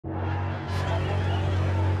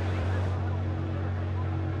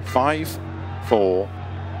5, 4,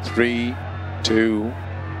 3, 2,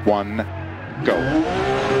 1, go.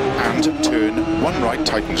 And turn 1 right,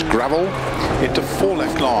 tightens gravel, into 4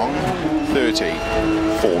 left long, 30.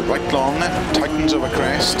 4 right long, tightens over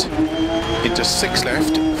crest, into 6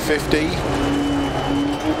 left, 50.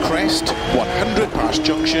 Crest, 100 past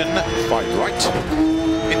junction, 5 right,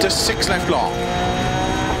 into 6 left long,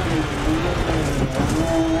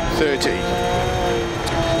 30.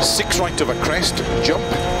 6 right over crest, jump,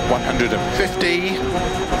 150.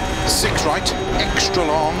 6 right, extra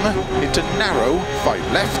long, into narrow,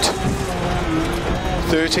 5 left,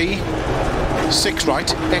 30. 6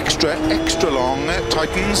 right, extra long,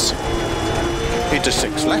 tightens, into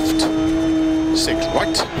 6 left, 6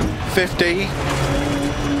 right, 50.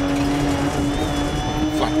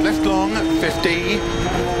 Flat left long, 50.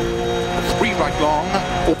 3 right long,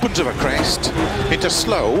 opens over crest, into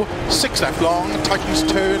slow, 6 left long, tightens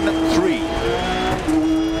turn, 3.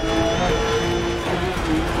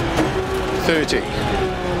 30.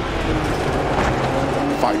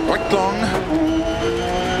 5 right long,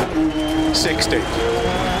 60.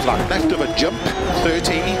 Flat left of a jump,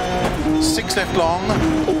 30. 6 left long,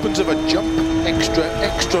 opens of a jump,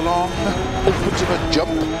 extra long, opens of a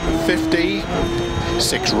jump, 50.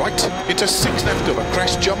 6 right, into 6 left of a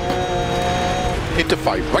crest jump, into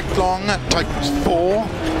 5 right long, tightens 4,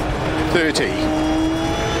 30.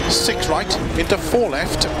 6 right, into 4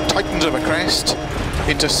 left, tightens of a crest,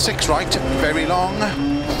 into 6 right, very long,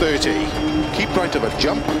 30. Keep right of a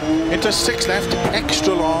jump, into 6 left,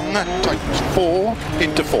 extra long, tightens 4,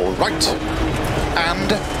 into 4 right,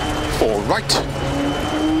 and 4 right.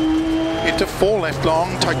 Into 4 left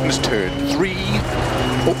long, tightens turn 3,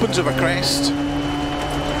 opens of a crest,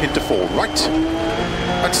 into 4 right,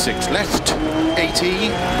 and 6 left, 80,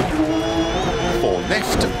 4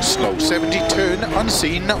 left, slow 70, turn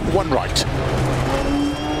unseen, 1 right.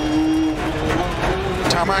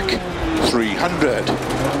 Tarmac, 300.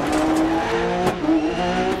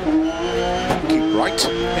 Keep right,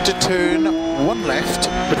 into turn, 1 left,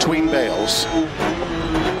 between bales.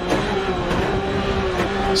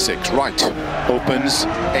 6 right, opens,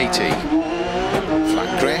 80.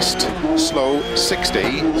 Flat crest, slow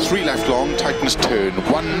 60, 3 left long, tightens turn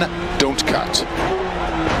 1, don't cut.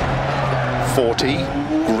 40,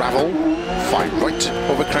 gravel, 5 right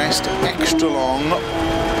over crest, extra long,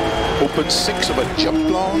 opens 6 of a jump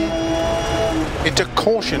long, into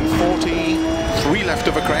caution 40, 3 left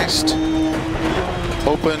over crest,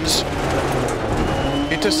 opens,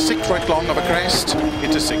 into 6 right long of a crest,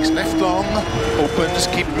 into 6 left long, opens,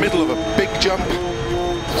 keep middle of a big jump,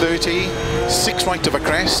 30, 6 right of a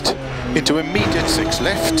crest, into immediate 6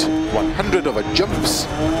 left, 100 over jumps,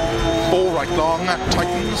 4 right long,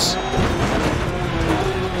 tightens,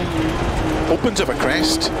 opens of a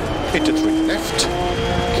crest, into 3 left,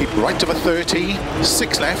 keep right of a 30,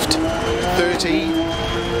 6 left, 30,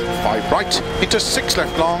 5 right, into 6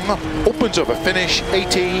 left long, opens of a finish,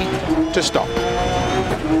 80, to stop.